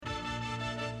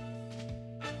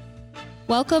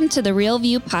Welcome to the Real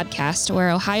View podcast, where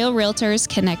Ohio Realtors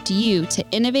connect you to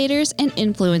innovators and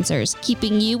influencers,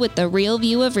 keeping you with the real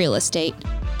view of real estate.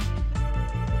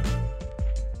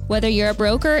 Whether you're a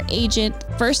broker, agent,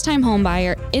 first-time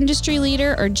homebuyer, industry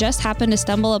leader, or just happen to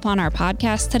stumble upon our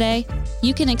podcast today,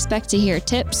 you can expect to hear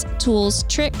tips, tools,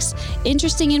 tricks,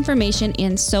 interesting information,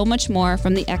 and so much more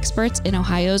from the experts in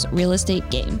Ohio's real estate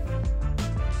game.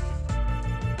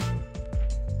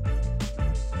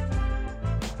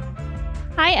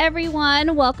 Hi,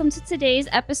 everyone. Welcome to today's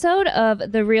episode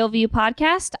of the Real View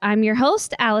podcast. I'm your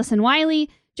host, Allison Wiley.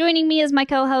 Joining me is my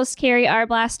co-host, Carrie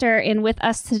Arblaster, and with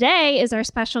us today is our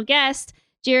special guest,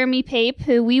 Jeremy Pape,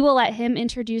 who we will let him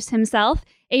introduce himself,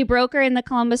 a broker in the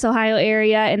Columbus, Ohio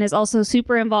area, and is also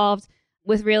super involved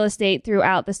with real estate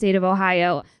throughout the state of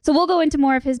Ohio. So we'll go into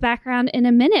more of his background in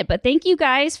a minute, but thank you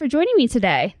guys for joining me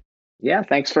today. Yeah,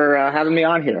 thanks for having me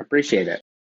on here. Appreciate it.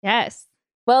 Yes.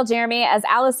 Well, Jeremy, as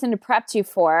Allison prepped you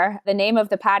for, the name of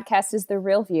the podcast is The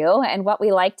Real View. And what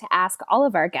we like to ask all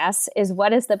of our guests is,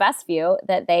 what is the best view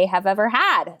that they have ever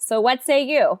had? So what say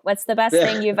you? What's the best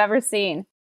thing you've ever seen?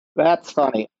 That's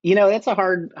funny. You know, it's a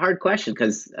hard question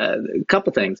because a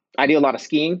couple things. I do a lot of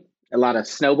skiing, a lot of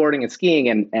snowboarding and skiing.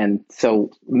 And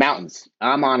so mountains,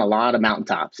 I'm on a lot of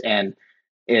mountaintops. And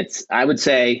it's, I would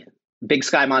say, Big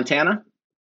Sky, Montana.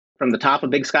 From the top of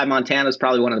Big Sky, Montana is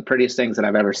probably one of the prettiest things that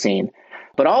I've ever seen.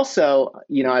 But also,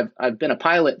 you know, I've been a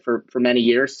pilot for many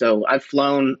years, so I've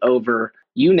flown over,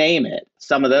 you name it.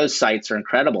 Some of those sites are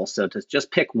incredible. So to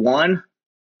just pick one,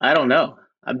 I don't know.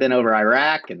 I've been over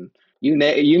Iraq and you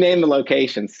name the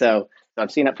location. So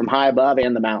I've seen it from high above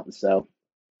and the mountains. So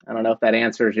I don't know if that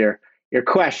answers your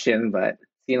question, but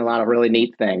seen a lot of really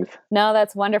neat things. No,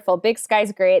 that's wonderful. Big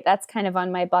Sky's great. That's kind of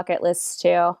on my bucket list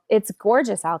too. It's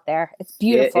gorgeous out there. It's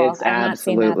beautiful. It's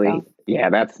absolutely, not seen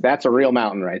that, yeah, that's a real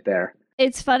mountain right there.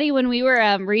 It's funny when we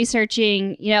were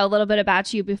researching, a little bit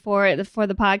about you before the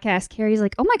podcast, Carrie's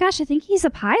like, oh my gosh, I think he's a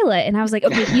pilot. And I was like,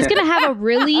 okay, he's going to have a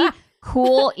really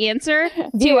cool answer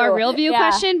to our Real View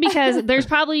question, because there's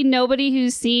probably nobody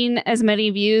who's seen as many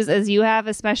views as you have,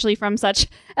 especially from such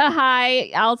a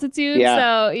high altitude. Yeah.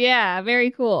 So yeah,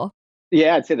 very cool.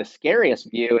 Yeah, I'd say the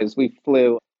scariest view is we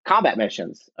flew combat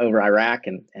missions over Iraq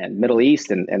and Middle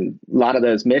East. And a lot of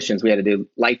those missions, we had to do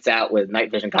lights out with night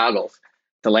vision goggles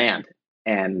to land.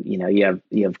 And, you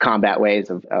have combat ways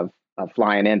of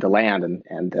flying in to land.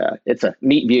 And it's a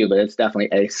neat view, but it's definitely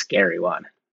a scary one.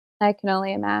 I can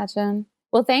only imagine.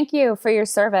 Well, thank you for your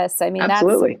service. I mean,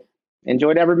 absolutely.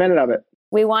 Enjoyed every minute of it.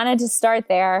 We wanted to start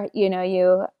there.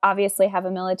 You obviously have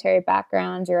a military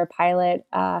background. You're a pilot.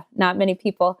 Not many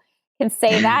people can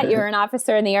say that. You're an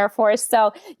officer in the Air Force.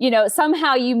 So,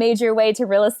 somehow you made your way to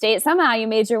real estate. Somehow you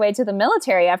made your way to the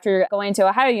military after going to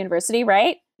Ohio University,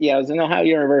 right? Yeah, I was in Ohio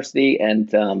University,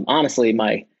 and honestly,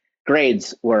 my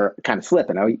grades were kind of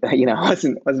slipping. I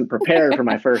wasn't prepared for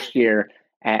my first year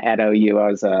at OU. I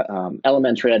was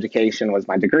elementary education was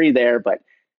my degree there, but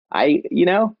I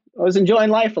was enjoying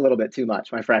life a little bit too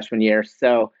much my freshman year.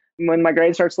 So when my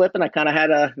grades started slipping, I kind of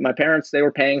had my parents, they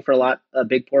were paying for a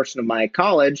big portion of my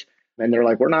college, and they're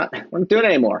like, we're not doing it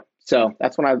anymore. So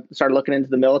that's when I started looking into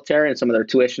the military and some of their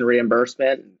tuition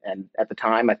reimbursement. And at the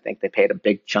time, I think they paid a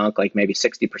big chunk, like maybe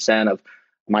 60% of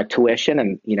my tuition.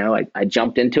 And, I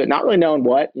jumped into it, not really knowing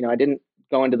what. I didn't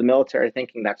go into the military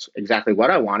thinking that's exactly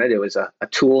what I wanted. It was a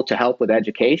tool to help with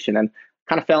education, and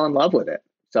kind of fell in love with it.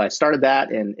 So I started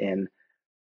that in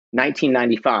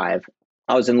 1995.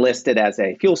 I was enlisted as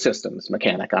a fuel systems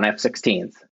mechanic on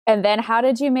F-16s. And then how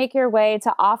did you make your way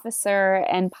to officer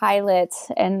and pilot?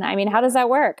 And I mean, how does that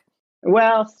work?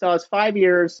 Well, so I was 5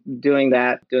 years doing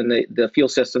the fuel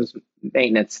systems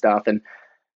maintenance stuff. And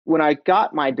when I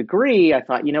got my degree, I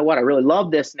thought, you know what, I really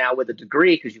love this now with a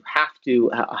degree, because you have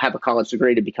to have a college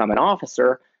degree to become an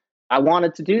officer. I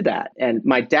wanted to do that. And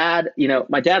my dad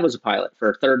was a pilot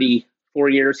for 34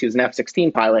 years. He was an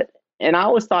F-16 pilot. And I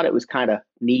always thought it was kind of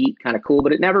neat, kind of cool,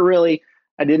 but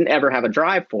I didn't ever have a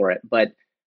drive for it. But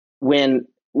when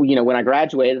I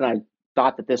graduated, I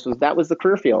thought that was the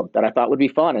career field that I thought would be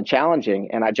fun and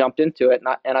challenging. And I jumped into it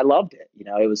and I loved it.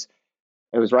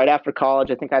 It was right after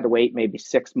college. I think I had to wait maybe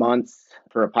 6 months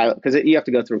for a pilot, because you have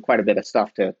to go through quite a bit of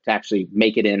stuff to actually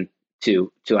make it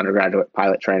into undergraduate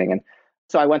pilot training. And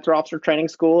so I went through officer training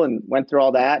school and went through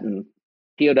all that, and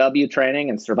POW training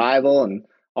and survival and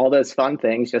all those fun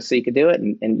things just so you could do it.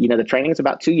 And the training is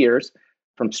about 2 years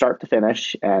from start to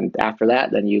finish. And after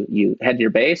that, then you head to your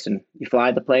base and you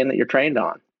fly the plane that you're trained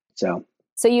on.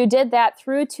 So you did that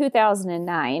through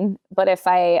 2009, but if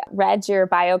I read your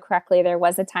bio correctly, there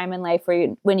was a time in life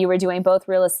when you were doing both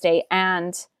real estate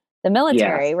and the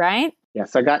military, yes. Right?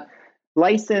 Yes, I got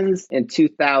licensed in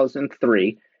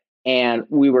 2003, and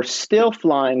we were still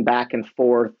flying back and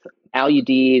forth Al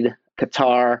Udeid,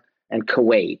 Qatar, and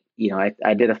Kuwait.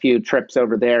 I did a few trips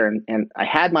over there, and I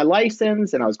had my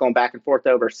license, and I was going back and forth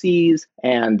overseas,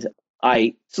 and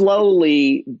I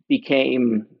slowly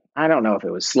became, I don't know if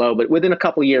it was slow, but within a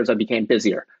couple of years, I became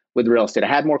busier with real estate. I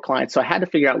had more clients, so I had to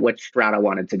figure out which route I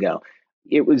wanted to go.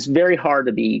 It was very hard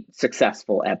to be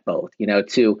successful at both,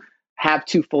 to have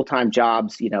two full-time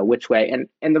jobs, which way.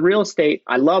 And the real estate,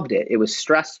 I loved it. It was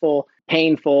stressful,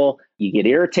 painful. You get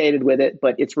irritated with it,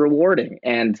 but it's rewarding.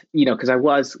 And, because I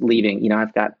was leaving,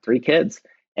 I've got 3 kids.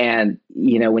 And,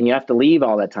 when you have to leave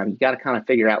all that time, you got to kind of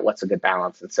figure out what's a good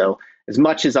balance. And so as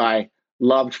much as I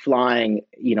loved flying,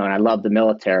 and I loved the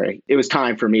military, it was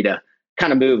time for me to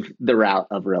kind of move the route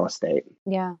of real estate.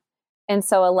 Yeah. And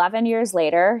so 11 years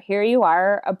later, here you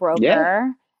are, a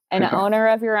broker, an owner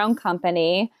of your own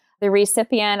company, the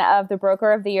recipient of the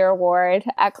Broker of the Year award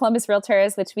at Columbus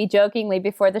REALTORs, which we jokingly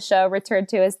before the show referred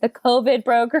to as the COVID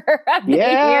Broker of the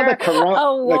Year the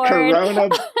Corona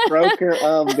Broker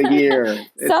of the Year.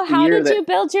 So how did you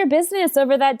build your business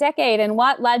over that decade, and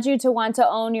what led you to want to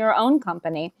own your own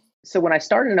company? So when I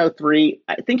started in 2003,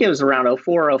 I think it was around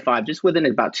 2004 or 2005, just within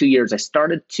about 2 years, I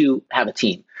started to have a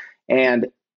team. And,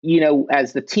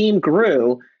 as the team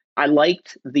grew, I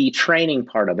liked the training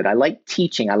part of it. I liked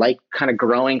teaching. I liked kind of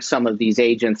growing some of these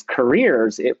agents'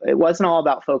 careers. It wasn't all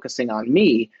about focusing on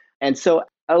me. And so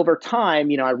over time,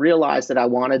 I realized that I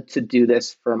wanted to do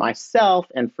this for myself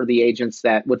and for the agents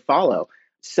that would follow.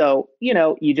 So,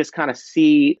 you just kind of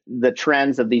see the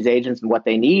trends of these agents and what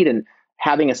they need. And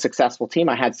having a successful team,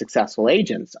 I had successful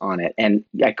agents on it. And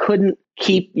I couldn't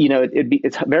keep,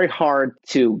 it's very hard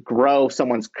to grow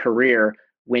someone's career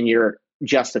when you're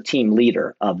just a team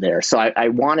leader of theirs. So I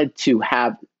wanted to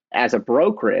have, as a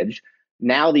brokerage,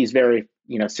 now these very,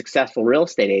 successful real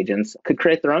estate agents could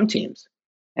create their own teams.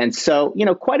 And so,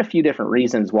 quite a few different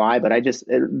reasons why, but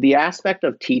the aspect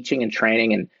of teaching and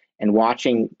training and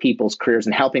watching people's careers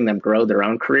and helping them grow their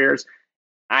own careers,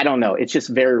 I don't know. It's just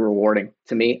very rewarding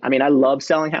to me. I mean, I love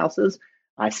selling houses.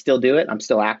 I still do it. I'm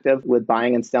still active with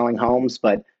buying and selling homes,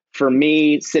 but for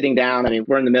me, sitting down,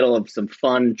 we're in the middle of some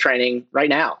fun training right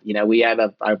now. We have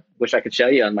I wish I could show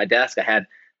you on my desk. I had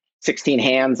 16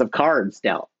 hands of cards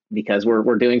dealt because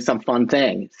we're doing some fun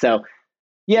thing. So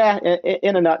yeah,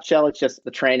 in a nutshell, it's just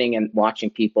the training and watching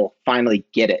people finally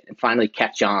get it and finally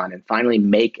catch on and finally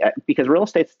because real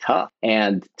estate's tough,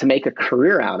 and to make a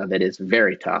career out of it is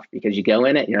very tough because you go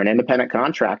in it, you're an independent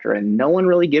contractor and no one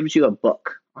really gives you a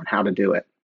book on how to do it.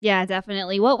 Yeah,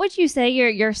 definitely. What would you say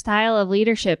your style of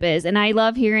leadership is? And I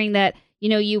love hearing that,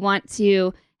 you want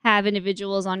to have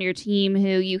individuals on your team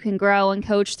who you can grow and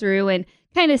coach through and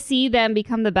kind of see them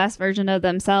become the best version of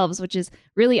themselves, which is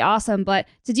really awesome. But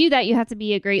to do that, you have to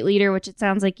be a great leader, which it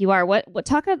sounds like you are. What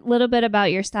talk a little bit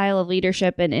about your style of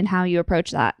leadership and how you approach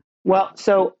that. Well,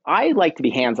 so I like to be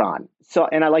hands-on.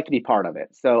 And I like to be part of it.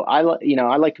 So I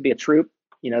like to be a troop,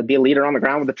 be a leader on the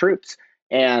ground with the troops.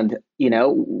 And,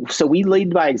 so we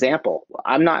lead by example.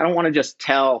 I don't want to just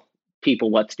tell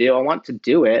people what to do. I want to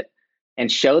do it and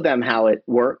show them how it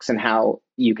works and how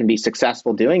you can be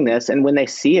successful doing this. And when they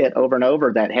see it over and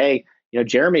over that, hey,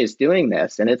 Jeremy is doing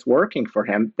this and it's working for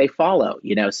him, they follow,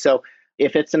 So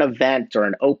if it's an event or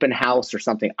an open house or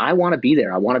something, I want to be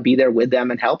there. I want to be there with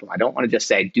them and help them. I don't want to just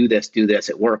say, do this,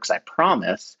 it works. I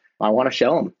promise. I want to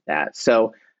show them that.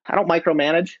 So I don't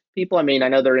micromanage people. I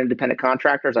know they're independent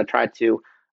contractors. I try to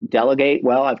delegate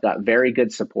well. I've got very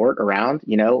good support around.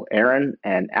 Aaron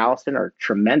and Allison are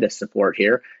tremendous support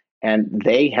here, and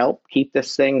they help keep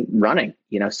this thing running,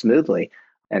 smoothly.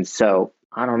 And so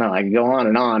I don't know. I can go on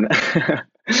and on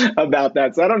about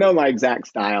that. So I don't know my exact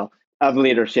style of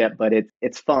leadership, but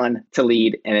it's fun to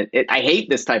lead, and I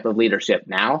hate this type of leadership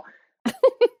now.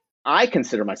 I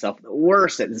consider myself the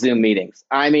worst at Zoom meetings.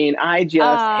 I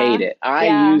just hate it.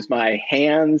 I use my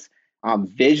hands. I'm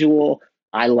visual.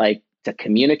 I like to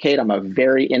communicate. I'm a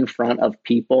very in front of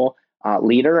people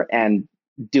leader, and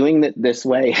doing it this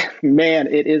way, man,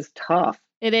 it is tough.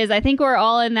 It is. I think we're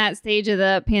all in that stage of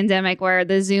the pandemic where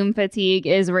the Zoom fatigue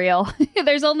is real.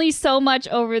 There's only so much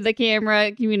over the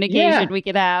camera communication we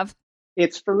could have.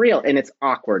 It's for real, and it's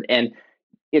awkward. And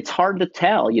it's hard to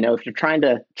tell, if you're trying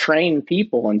to train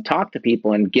people and talk to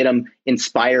people and get them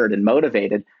inspired and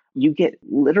motivated, you get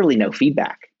literally no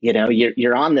feedback.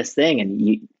 You're on this thing and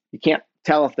you can't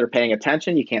tell if they're paying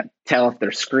attention. You can't tell if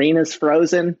their screen is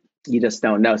frozen. You just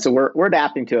don't know. So we're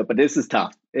adapting to it, but this is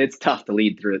tough. It's tough to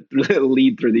lead through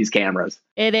these cameras.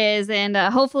 It is. And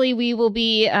hopefully we will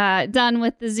be done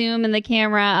with the Zoom and the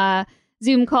camera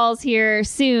Zoom calls here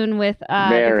soon with the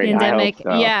pandemic. I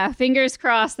hope so. Yeah, fingers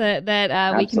crossed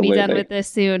that we can be done with this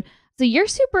soon. So you're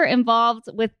super involved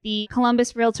with the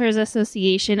Columbus Realtors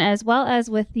Association as well as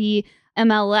with the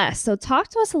MLS. So talk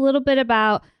to us a little bit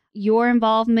about your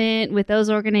involvement with those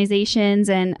organizations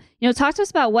and, talk to us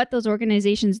about what those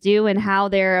organizations do and how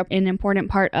they're an important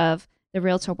part of the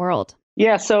realtor world.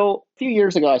 Yeah. So a few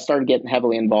years ago, I started getting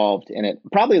heavily involved in it,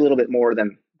 probably a little bit more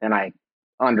than I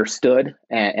understood.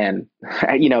 And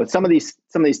some of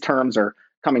these terms are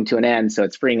coming to an end. So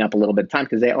it's freeing up a little bit of time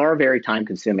because they are very time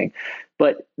consuming.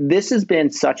 But this has been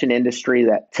such an industry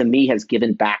that to me has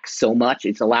given back so much.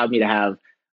 It's allowed me to have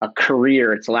a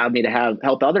career. It's allowed me to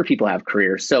help other people have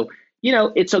careers. So,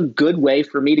 it's a good way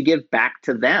for me to give back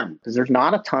to them because there's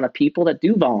not a ton of people that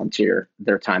do volunteer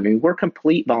their time. I mean, we're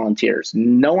complete volunteers.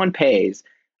 No one pays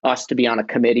us to be on a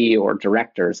committee or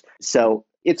directors. So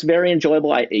it's very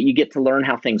enjoyable. You get to learn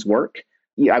how things work.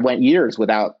 I went years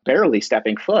without barely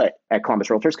stepping foot at Columbus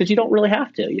Realtors because you don't really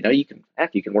have to. You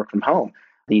can work from home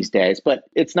these days, but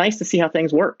it's nice to see how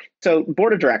things work. So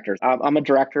board of directors, I'm a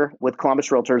director with Columbus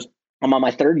Realtors. I'm on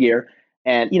my third year,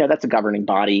 and that's a governing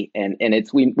body, and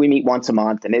it's we meet once a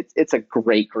month, and it's a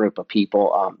great group of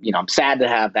people. I'm sad to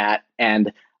have that,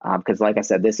 and because like I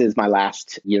said, this is my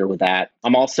last year with that.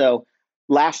 I'm also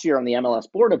last year on the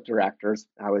MLS board of directors.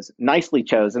 I was nicely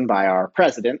chosen by our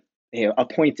president,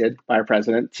 appointed by our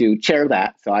president to chair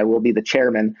that. So I will be the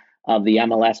chairman of the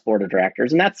MLS board of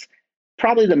directors, and that's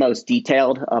probably the most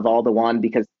detailed of all the one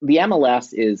because the MLS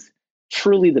is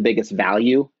truly the biggest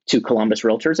value to Columbus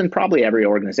Realtors and probably every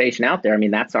organization out there. I mean,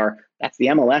 that's the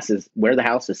MLS is where the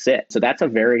houses sit. So that's a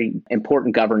very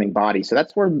important governing body. So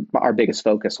that's where our biggest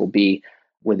focus will be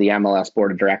with the MLS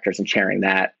board of directors and chairing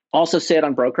that. Also sit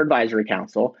on Broker Advisory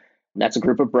Council. That's a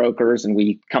group of brokers, and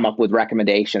we come up with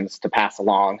recommendations to pass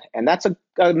along. And that's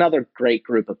another great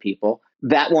group of people.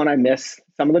 That one, I miss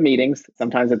some of the meetings.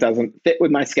 Sometimes it doesn't fit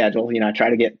with my schedule. I try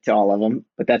to get to all of them,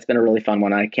 but that's been a really fun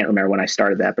one. I can't remember when I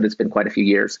started that, but it's been quite a few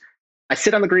years. I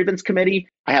sit on the grievance committee.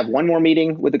 I have one more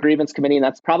meeting with the grievance committee, and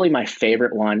that's probably my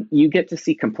favorite one. You get to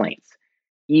see complaints.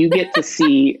 You get to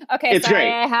see. Okay, it's sorry,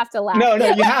 great. I have to laugh. No,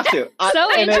 you have to.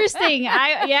 So interesting.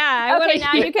 Okay,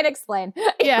 now you can explain.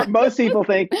 Yeah. Most people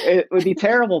think it would be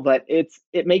terrible, but it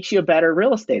makes you a better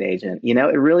real estate agent. It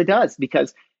really does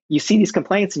because you see these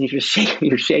complaints and you're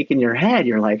shaking your head.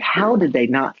 You're like, how did they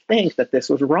not think that this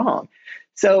was wrong?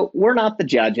 So we're not the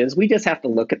judges. We just have to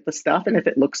look at the stuff. And if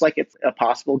it looks like it's a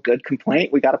possible good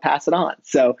complaint, we got to pass it on.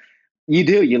 So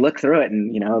you look through it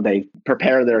and, they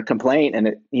prepare their complaint and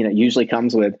it, usually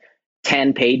comes with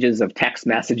 10 pages of text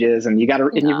messages and you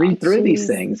read through these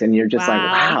things and you're just like,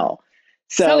 wow.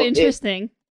 So interesting.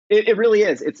 It really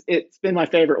is. It's been my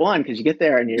favorite one because you get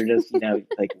there and you're just,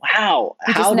 like, wow.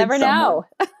 You just never know.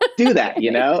 Do that,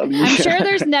 I'm sure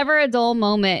there's never a dull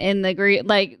moment in the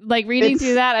like reading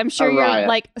through that. I'm sure you're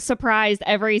like surprised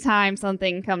every time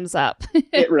something comes up.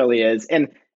 It really is. And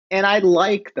I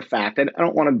like the fact that I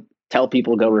don't want to tell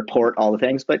people go report all the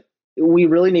things, but we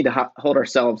really need to hold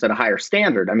ourselves at a higher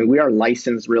standard. I mean, we are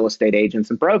licensed real estate agents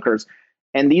and brokers,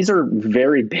 and these are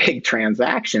very big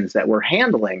transactions that we're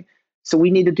handling. So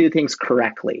we need to do things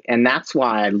correctly. And that's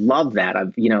why I love that.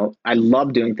 I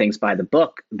love doing things by the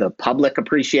book. The public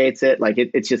appreciates it. Like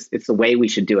it's the way we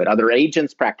should do it. Other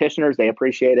agents, practitioners, they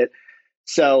appreciate it.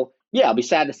 So yeah, I'll be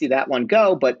sad to see that one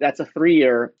go, but that's a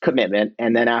 3-year commitment.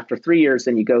 And then after 3 years,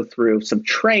 then you go through some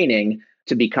training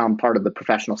to become part of the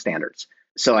professional standards.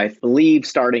 So I believe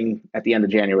starting at the end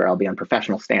of January, I'll be on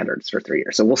professional standards for 3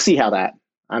 years. So we'll see how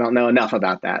I don't know enough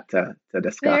about that to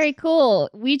discuss. Very cool.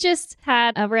 We just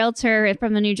had a realtor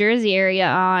from the New Jersey area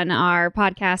on our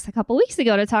podcast a couple weeks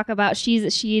ago to talk about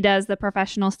she does the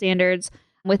professional standards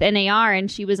with NAR, and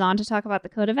she was on to talk about the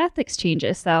code of ethics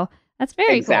changes. So that's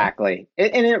very exactly. Cool.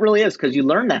 And it really is because you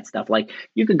learn that stuff. Like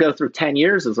you could go through 10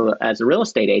 years as a real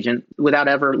estate agent without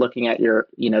ever looking at your,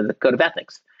 the code of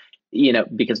ethics,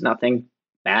 because nothing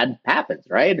bad happens,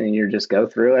 right? And you just go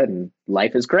through it and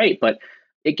life is great. But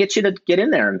it gets you to get in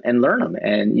there and learn them,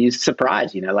 and you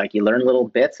surprise, like you learn little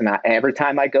bits. And every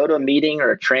time I go to a meeting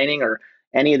or a training or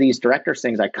any of these directors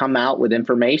things, I come out with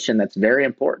information that's very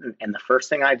important. And the first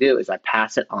thing I do is I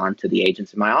pass it on to the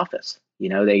agents in my office,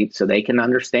 so they can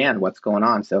understand what's going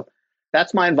on. So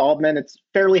that's my involvement. It's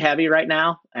fairly heavy right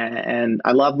now, and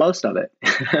I love most of it.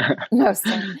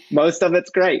 Most of it's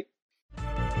great.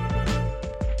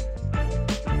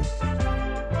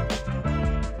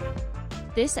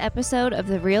 This episode of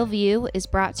The Real View is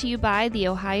brought to you by the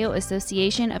Ohio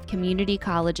Association of Community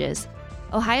Colleges.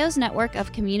 Ohio's network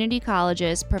of community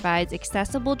colleges provides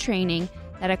accessible training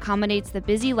that accommodates the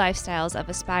busy lifestyles of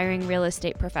aspiring real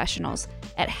estate professionals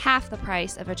at half the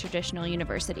price of a traditional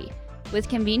university. With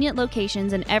convenient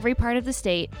locations in every part of the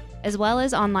state, as well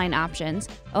as online options,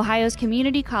 Ohio's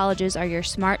community colleges are your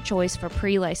smart choice for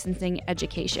pre-licensing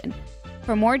education.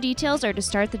 For more details or to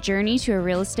start the journey to a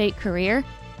real estate career,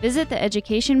 visit the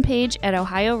education page at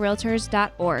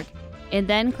ohiorealtors.org and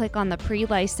then click on the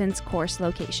pre-license course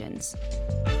locations.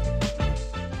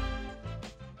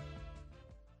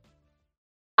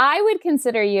 I would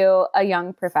consider you a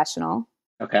young professional.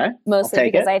 Okay. Mostly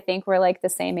because I think we're like the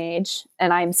same age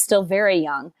and I'm still very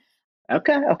young.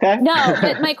 Okay. No,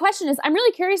 but my question is, I'm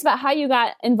really curious about how you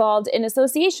got involved in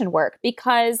association work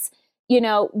because,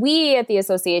 we at the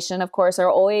association, of course, are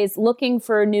always looking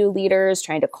for new leaders,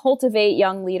 trying to cultivate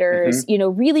young leaders,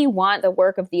 really want the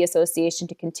work of the association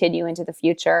to continue into the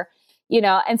future,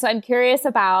 and so I'm curious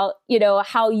about,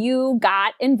 how you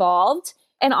got involved.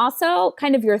 And also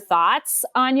kind of your thoughts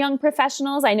on young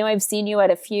professionals. I know I've seen you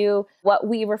at a few, what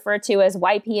we refer to as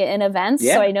YPN events.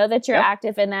 Yeah. So I know that you're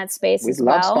active in that space as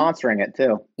well. We love sponsoring it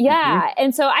too. Yeah.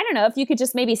 And so I don't know if you could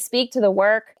just maybe speak to the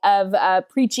work of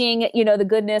preaching, the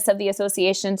goodness of the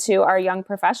association to our young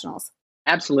professionals.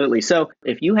 Absolutely. So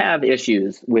if you have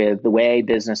issues with the way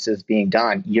business is being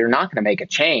done, you're not going to make a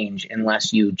change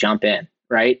unless you jump in,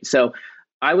 right? So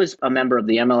I was a member of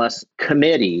the MLS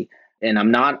committee, and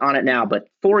I'm not on it now, but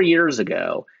 4 years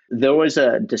ago, there was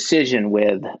a decision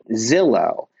with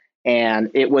Zillow,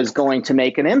 and it was going to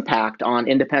make an impact on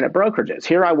independent brokerages.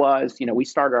 Here I was, we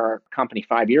started our company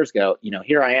 5 years ago.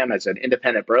 Here I am as an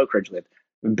independent brokerage with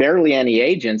barely any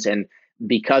agents. And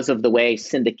because of the way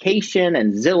syndication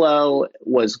and Zillow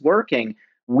was working,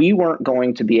 we weren't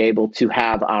going to be able to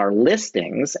have our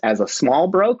listings as a small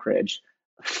brokerage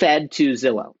fed to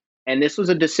Zillow. And this was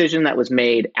a decision that was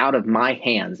made out of my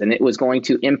hands, and it was going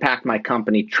to impact my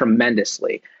company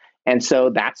tremendously. And so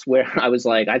that's where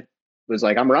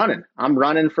I'm running. I'm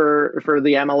running for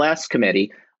the MLS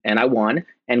committee, and I won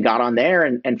and got on there.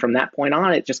 And from that point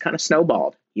on, it just kind of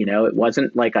snowballed. It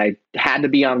wasn't like I had to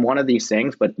be on one of these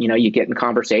things, but you get in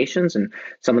conversations, and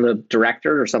some of the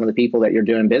directors or some of the people that you're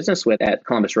doing business with at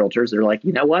Columbus Realtors, they're like,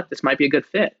 you know what, this might be a good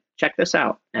fit. Check this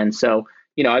out. And so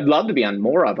I'd love to be on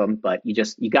more of them, but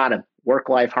you got to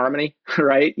work-life harmony,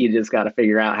 right? You just got to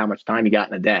figure out how much time you got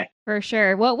in a day. For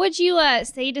sure. What would you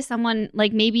say to someone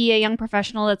like maybe a young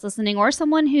professional that's listening, or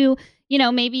someone who,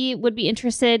 maybe would be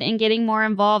interested in getting more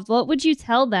involved? What would you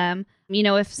tell them,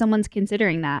 if someone's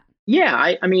considering that?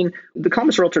 Yeah, I mean, the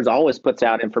Columbus Realtors always puts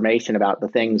out information about the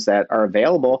things that are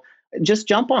available. Just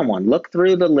jump on one, look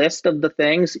through the list of the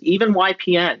things, even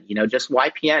YPN, just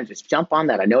YPN, just jump on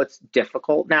that. I know it's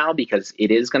difficult now because it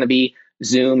is going to be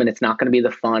Zoom and it's not going to be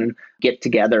the fun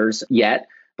get-togethers yet.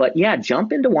 But yeah,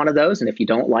 jump into one of those. And if you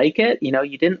don't like it,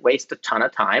 you didn't waste a ton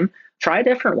of time. Try a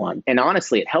different one. And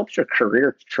honestly, it helps your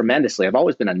career tremendously. I've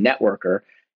always been a networker.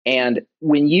 And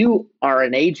when you are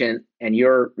an agent and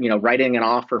you're, writing an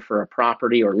offer for a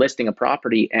property or listing a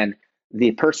property, and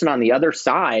the person on the other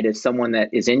side is someone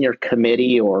that is in your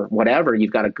committee or whatever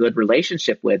you've got a good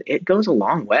relationship with, it goes a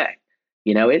long way.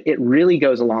 It really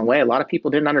goes a long way. A lot of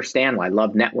people didn't understand why I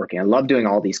love networking. I love doing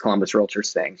all these Columbus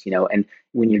Realtors things, and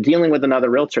when you're dealing with another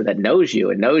realtor that knows you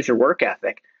and knows your work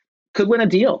ethic, could win a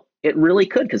deal. It really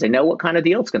could, because they know what kind of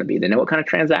deal it's going to be. They know what kind of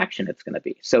transaction it's going to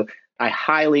be. So I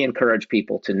highly encourage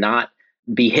people to not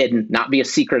be hidden, not be a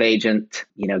secret agent,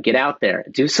 get out there,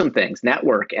 do some things,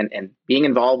 network, and being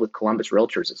involved with Columbus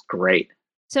Realtors is great.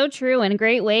 So true, and a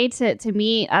great way to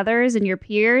meet others and your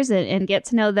peers and get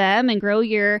to know them and grow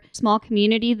your small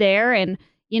community there. And,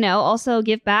 also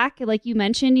give back, like you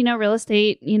mentioned, real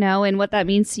estate, and what that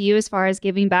means to you as far as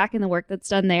giving back and the work that's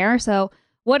done there. So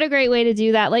what a great way to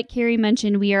do that. Like Carrie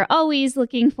mentioned, we are always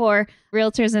looking for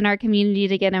realtors in our community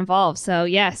to get involved. So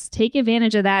yes, take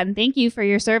advantage of that. And thank you for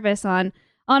your service on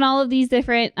all of these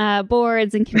different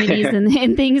boards and committees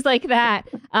and things like that.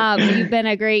 You've been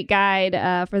a great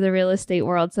guide for the real estate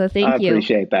world. So thank you. I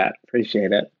appreciate that.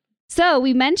 Appreciate it. So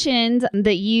we mentioned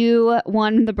that you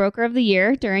won the Broker of the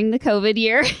Year during the COVID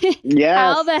year. Yes.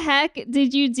 How the heck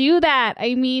did you do that?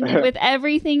 I mean, with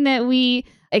everything that we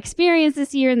experienced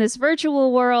this year in this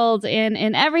virtual world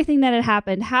and everything that had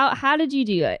happened, how did you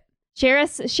do it? Share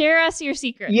us your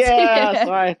secrets. Yeah,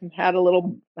 so I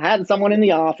had someone in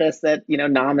the office that,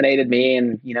 nominated me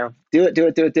and, do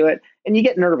it. And you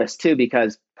get nervous too,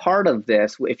 because part of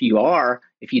this, if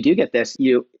you do get this,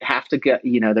 you have to get,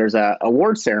 there's a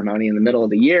award ceremony in the middle of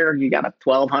the year. You got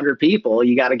 1,200 people.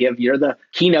 You got to you're the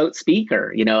keynote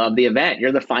speaker, of the event.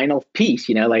 You're the final piece,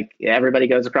 like everybody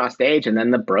goes across stage, and then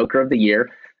the Broker of the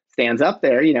Year stands up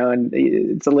there, and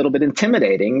it's a little bit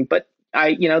intimidating, but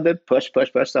the push.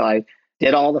 So I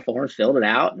did all the forms, filled it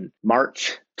out. And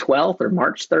March 12th or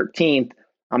March 13th,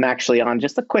 I'm actually on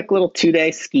just a quick little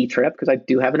 2-day ski trip because I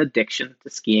do have an addiction to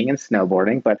skiing and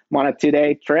snowboarding, but I'm on a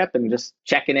 2-day trip and just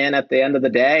checking in at the end of the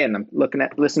day. And I'm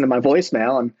listening to my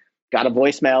voicemail and got a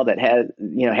voicemail that had,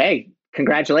 hey,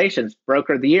 congratulations,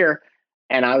 broker of the year.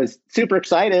 And I was super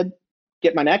excited.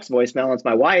 Get my next voicemail, and it's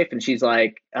my wife, and she's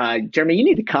like, Jeremy, you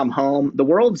need to come home. The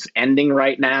world's ending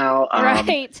right now.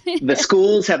 Right. The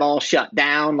schools have all shut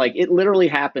down. Like it literally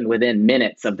happened within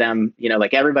minutes of them,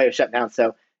 like everybody was shut down.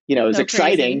 So, it was So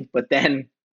exciting, crazy. but then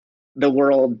the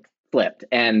world flipped.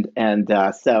 And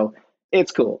so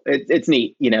it's cool. It's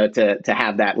neat, to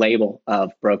have that label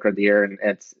of broker of the year. And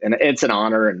it's an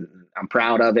honor, and I'm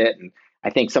proud of it. And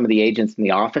I think some of the agents in the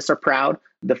office are proud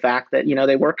of the fact that,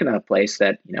 they work in a place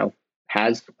that,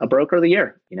 has a broker of the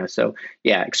year, so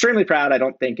yeah, extremely proud. I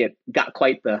don't think it got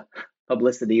quite the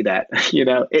publicity that,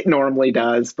 it normally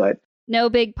does, but no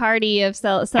big party of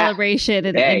celebration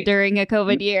and during a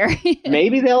COVID year.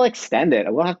 Maybe they'll extend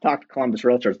it. We'll have to talk to Columbus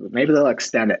REALTORs, but maybe they'll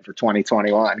extend it for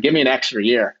 2021. Give me an extra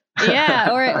year.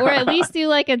 Yeah, or at least do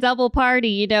like a double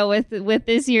party, with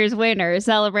this year's winner,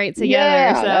 celebrate together.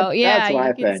 Yeah, so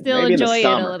that's you can still maybe enjoy it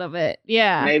a little bit.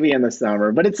 Yeah, maybe in the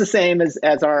summer, but it's the same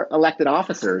as our elected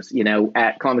officers.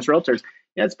 At Columbus REALTORs,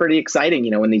 it's pretty exciting.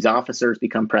 When these officers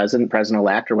become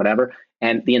president-elect, or whatever,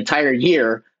 and the entire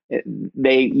year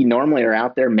they normally are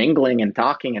out there mingling and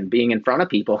talking and being in front of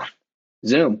people.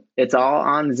 Zoom, it's all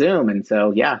on Zoom, and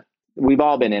so yeah, we've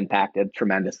all been impacted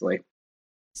tremendously.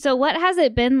 So what has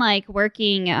it been like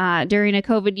working during a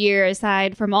COVID year,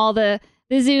 aside from all the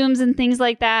Zooms and things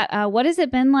like that? What has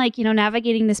it been like,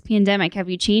 navigating this pandemic? Have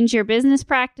you changed your business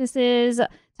practices?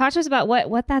 Talk to us about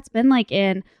what that's been like.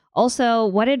 And also,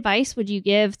 what advice would you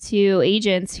give to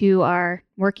agents who are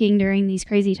working during these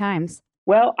crazy times?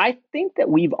 Well, I think that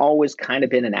we've always kind of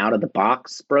been an out of the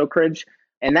box brokerage.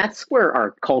 And that's where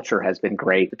our culture has been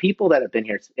great. The people that have been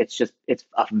here, it's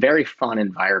a very fun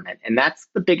environment. And that's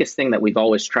the biggest thing that we've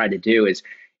always tried to do is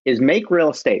make real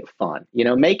estate fun,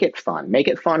 make it fun. Make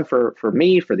it fun for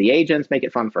me, for the agents, make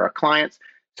it fun for our clients.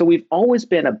 So we've always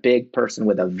been a big person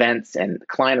with events and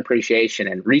client appreciation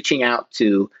and reaching out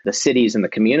to the cities and the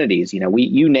communities.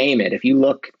 You name it. If you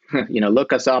look,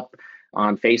 look us up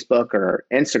on Facebook or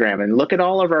Instagram and look at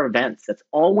all of our events. That's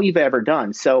all we've ever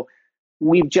done. So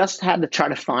we've just had to try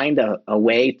to find a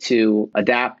way to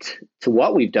adapt to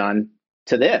what we've done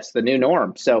to this, the new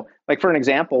norm. So like, for an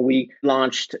example, we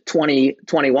launched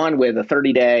 2021 with a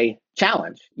 30-day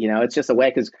challenge. It's just a way,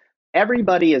 because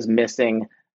everybody is missing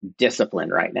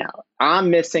discipline right now. I'm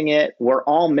missing it. We're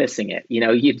all missing it.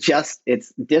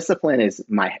 Discipline is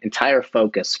my entire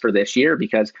focus for this year,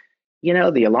 because,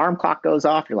 the alarm clock goes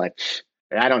off. You're like,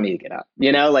 I don't need to get up,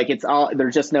 it's all,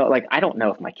 there's just no, I don't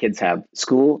know if my kids have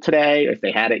school today, if they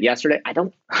had it yesterday. I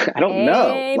don't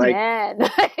know.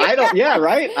 I don't, yeah,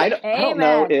 right. I don't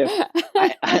know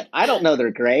if, I don't know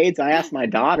their grades. I asked my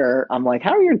daughter, I'm like,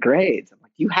 how are your grades? I'm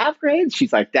like, do you have grades?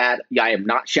 She's like, Dad, I am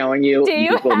not showing you.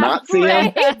 You will not see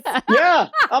them. Yeah.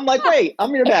 I'm like, wait,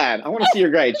 I'm your dad. I want to see your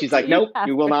grades. She's like, nope,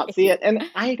 you will not see it. And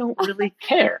I don't really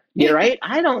care. You're right.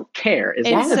 I don't care. As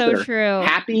long as they're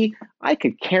happy, I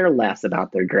could care less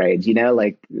about their grades,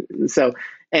 so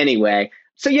anyway.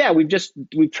 So yeah, we've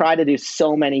tried to do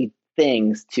so many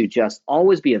things to just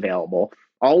always be available,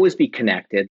 always be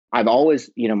connected. I've always,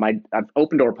 I've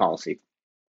open door policy,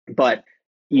 but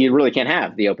you really can't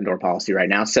have the open door policy right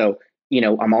now. So,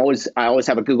 I always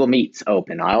have a Google Meets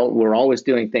open. We're always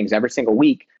doing things every single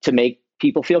week to make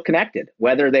people feel connected,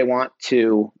 whether they want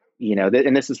to,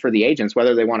 and this is for the agents,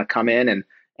 whether they want to come in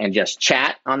and just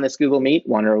chat on this Google Meet,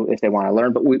 wonder if they want to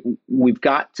learn, but we've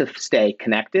got to stay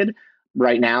connected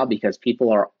right now because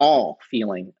people are all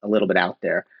feeling a little bit out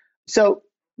there. So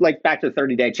like back to the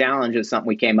 30-day challenge is something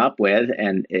we came up with,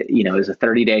 and it is a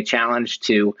 30-day challenge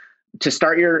to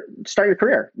start your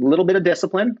career. A little bit of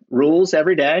discipline, rules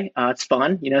every day. It's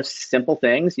fun, simple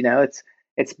things.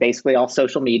 It's basically all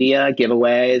social media,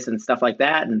 giveaways and stuff like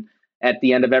that. And at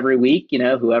the end of every week,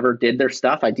 whoever did their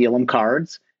stuff, I deal them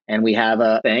cards, and we have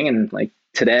a thing. And like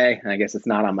today, I guess it's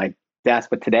not on my desk,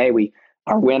 but today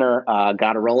our winner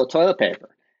got a roll of toilet paper.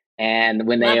 And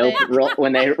when they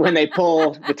when they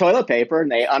pull the toilet paper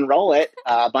and they unroll it,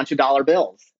 a bunch of dollar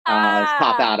bills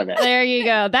pop out of it. There you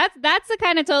go. That's the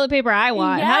kind of toilet paper I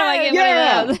want. Yes. How do I get one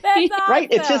of those? That's awesome.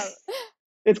 Right.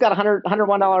 It's got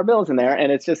 $101 bills in there,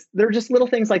 and they're just little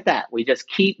things like that. We just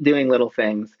keep doing little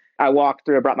things. I walked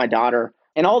through. I brought my daughter,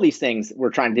 and all these things we're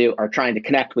trying to do are trying to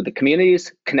connect with the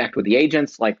communities, connect with the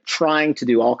agents, like trying to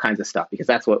do all kinds of stuff, because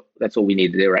that's what we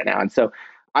need to do right now. And so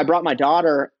I brought my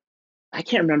daughter I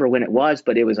can't remember when it was,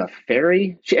 but it was a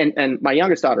fairy. And my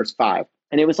youngest daughter's 5.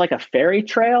 And it was like a fairy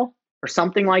trail or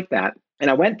something like that. And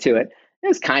I went to it. It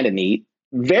was kind of neat.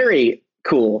 Very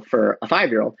cool for a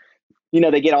 5-year-old.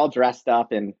 They get all dressed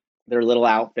up in their little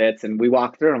outfits. And we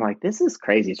walk through. And I'm like, this is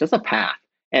crazy. It's just a path.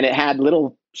 And it had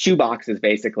little shoe boxes,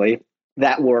 basically,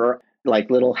 that were like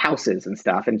little houses and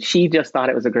stuff. And she just thought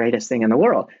it was the greatest thing in the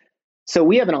world. So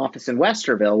we have an office in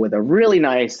Westerville with a really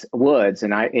nice woods.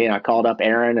 And I called up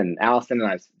Aaron and Allison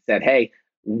and I said, hey,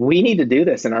 we need to do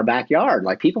this in our backyard.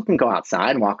 Like, people can go outside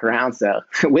and walk around. So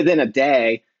within a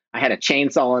day, I had a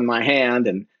chainsaw in my hand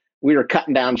and we were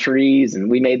cutting down trees and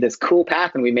we made this cool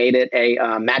path and we made it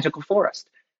a magical forest.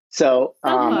 So,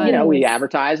 we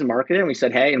advertised and marketed and we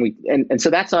said, hey, and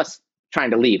so that's us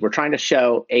trying to lead. We're trying to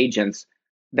show agents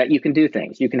that you can do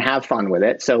things. You can have fun with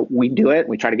it. So we do it.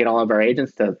 We try to get all of our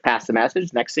agents to pass the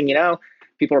message. Next thing you know,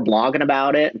 people are blogging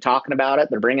about it and talking about it.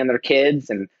 They're bringing their kids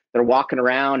and they're walking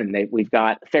around and we've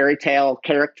got fairy tale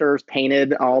characters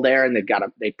painted all there. And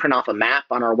they print off a map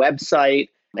on our website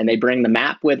and they bring the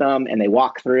map with them and they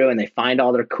walk through and they find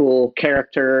all their cool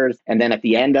characters. And then at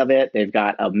the end of it, they've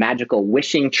got a magical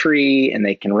wishing tree and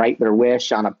they can write their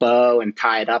wish on a bow and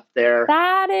tie it up there.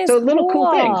 That is so little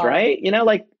cool things, right? We're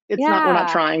not Yeah.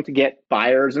 trying to get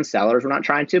buyers and sellers. We're not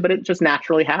trying to, but it just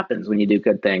naturally happens when you do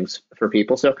good things for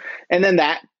people. So, and then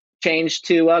that changed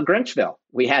to Grinchville.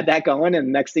 We had that going.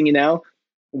 And next thing you know,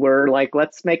 we're like,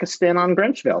 let's make a spin on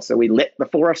Grinchville. So we lit the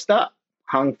forest up,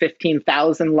 hung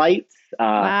 15,000 lights,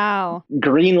 Wow.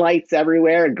 green lights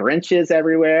everywhere, Grinches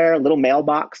everywhere, a little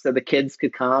mailbox so the kids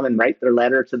could come and write their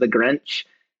letter to the Grinch.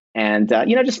 And,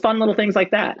 just fun little things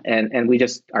like that. And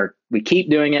we keep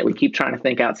doing it. We keep trying to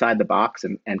think outside the box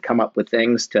and come up with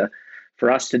things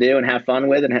for us to do and have fun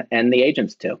with and the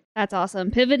agents too. That's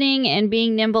awesome. Pivoting and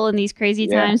being nimble in these crazy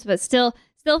Yeah. times, but still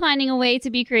finding a way to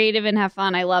be creative and have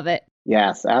fun. I love it.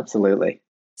 Yes, absolutely.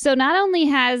 So not only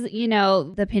has,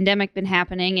 the pandemic been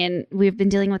happening and we've been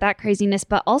dealing with that craziness,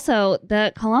 but also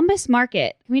the Columbus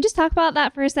market. Can we just talk about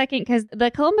that for a second? Because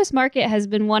the Columbus market has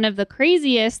been one of the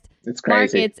craziest It's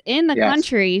crazy. markets in the Yes.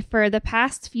 country for the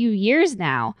past few years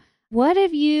now. What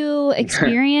have you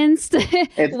experienced? What has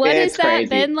it's that crazy.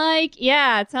 been like?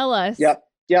 Yeah, tell us. Yep.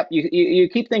 You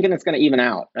keep thinking it's going to even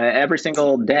out every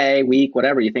single day, week,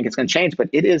 whatever. You think it's going to change, but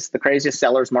it is the craziest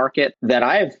seller's market that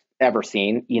I've ever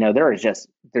seen.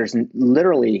 There's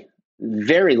literally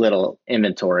very little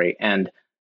inventory and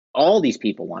all these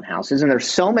people want houses and there's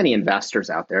so many investors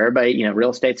out there. Everybody,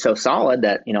 real estate's so solid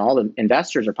that, all the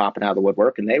investors are popping out of the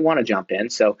woodwork and they want to jump in.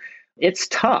 So it's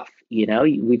tough.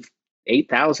 We've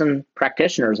 8,000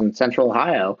 practitioners in Central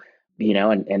Ohio,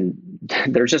 and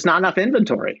there's just not enough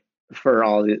inventory for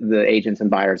all the agents and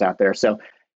buyers out there. So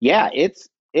yeah,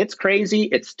 it's crazy.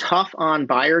 It's tough on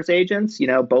buyers agents.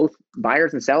 Both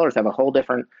buyers and sellers have a whole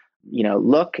different,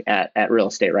 look at real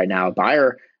estate right now. A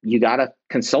buyer, you got to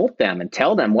consult them and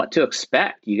tell them what to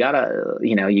expect. You got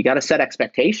to set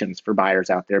expectations for buyers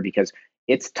out there because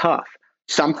it's tough.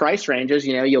 Some price ranges,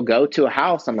 you'll go to a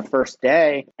house on the first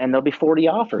day and there'll be 40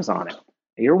 offers on it.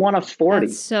 You're one of 40.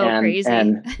 That's so crazy.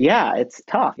 And yeah, it's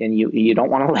tough. And you don't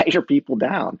want to let your people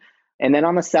down. And then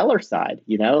on the seller side,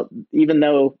 even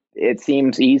though it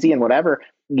seems easy and whatever,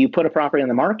 you put a property on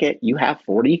the market, you have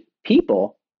 40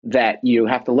 people that you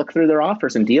have to look through their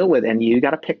offers and deal with, and you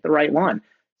got to pick the right one.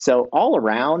 So all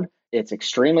around, it's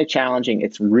extremely challenging.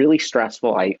 It's really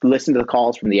stressful. I listen to the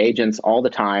calls from the agents all the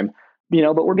time,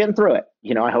 but we're getting through it.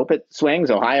 I hope it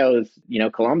swings. Ohio's,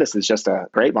 Columbus is just a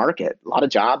great market. A lot of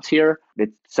jobs here.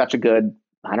 It's such a good,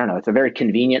 it's a very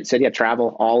convenient city. I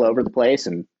travel all over the place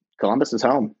and Columbus is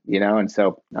home, and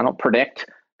so I don't predict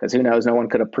because who knows, no one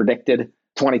could have predicted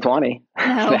 2020.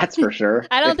 No. That's for sure.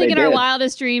 I don't if think they in our did.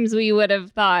 wildest dreams we would have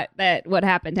thought that what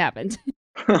happened.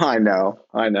 I know.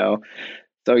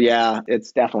 So yeah,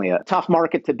 it's definitely a tough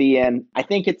market to be in. I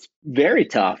think it's very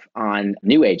tough on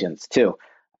new agents too,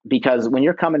 because when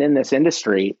you're coming in this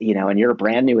industry, and you're a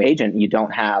brand new agent, you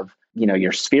don't have,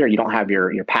 your sphere, you don't have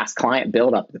your past client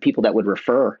buildup, the people that would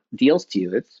refer deals to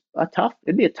you.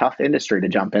 It'd be a tough industry to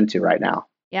jump into right now.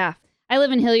 Yeah. I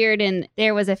live in Hilliard and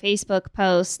there was a Facebook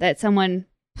post that someone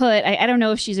put, I don't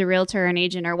know if she's a realtor or an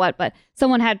agent or what, but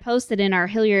someone had posted in our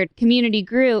Hilliard community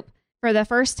group for the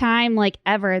first time like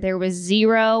ever, there was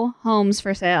 0 homes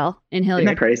for sale in Hilliard.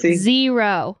 Isn't that crazy?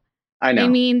 0. I know. I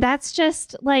mean, that's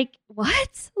just like,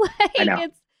 what? I know.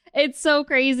 It's so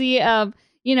crazy.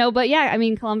 But yeah, I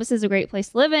mean, Columbus is a great place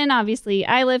to live in. Obviously,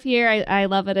 I live here. I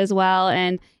love it as well.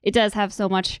 And it does have so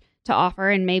much to offer.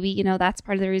 And maybe, that's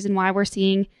part of the reason why we're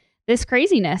seeing this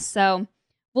craziness. So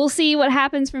we'll see what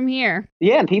happens from here.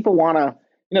 Yeah. And people want to,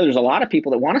 there's a lot of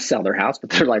people that want to sell their house, but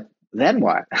they're like, then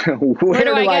what? Where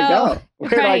do I go? Where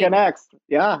do I go next?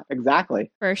 Yeah,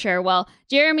 exactly. For sure. Well,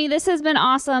 Jeremy, this has been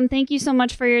awesome. Thank you so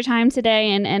much for your time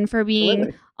today and for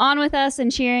being on with us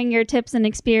and sharing your tips and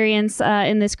experience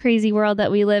in this crazy world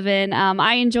that we live in.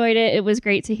 I enjoyed it. It was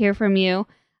great to hear from you.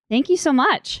 Thank you so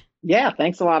much. Yeah,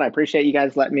 thanks a lot. I appreciate you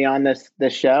guys letting me on this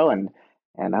show, and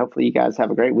hopefully you guys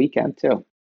have a great weekend too.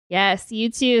 Yes, you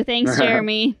too. Thanks,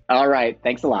 Jeremy. All right.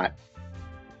 Thanks a lot.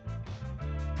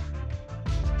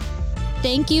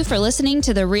 Thank you for listening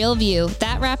to The Real View.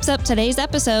 That wraps up today's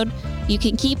episode. You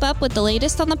can keep up with the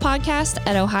latest on the podcast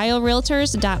at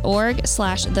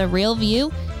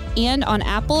ohiorealtors.org/therealview and on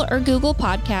Apple or Google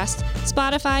Podcasts,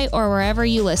 Spotify, or wherever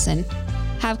you listen.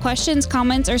 Have questions,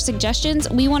 comments, or suggestions?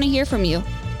 We want to hear from you.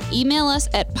 Email us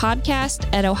at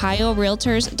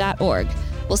podcast@ohiorealtors.org.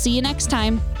 We'll see you next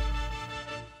time.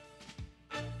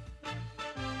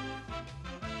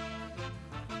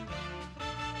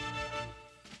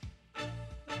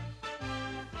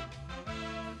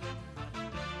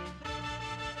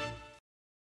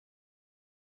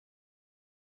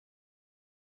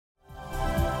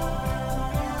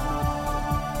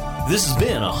 This has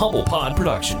been a Humble Pod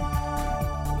production.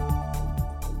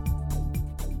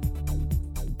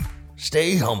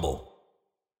 Stay humble.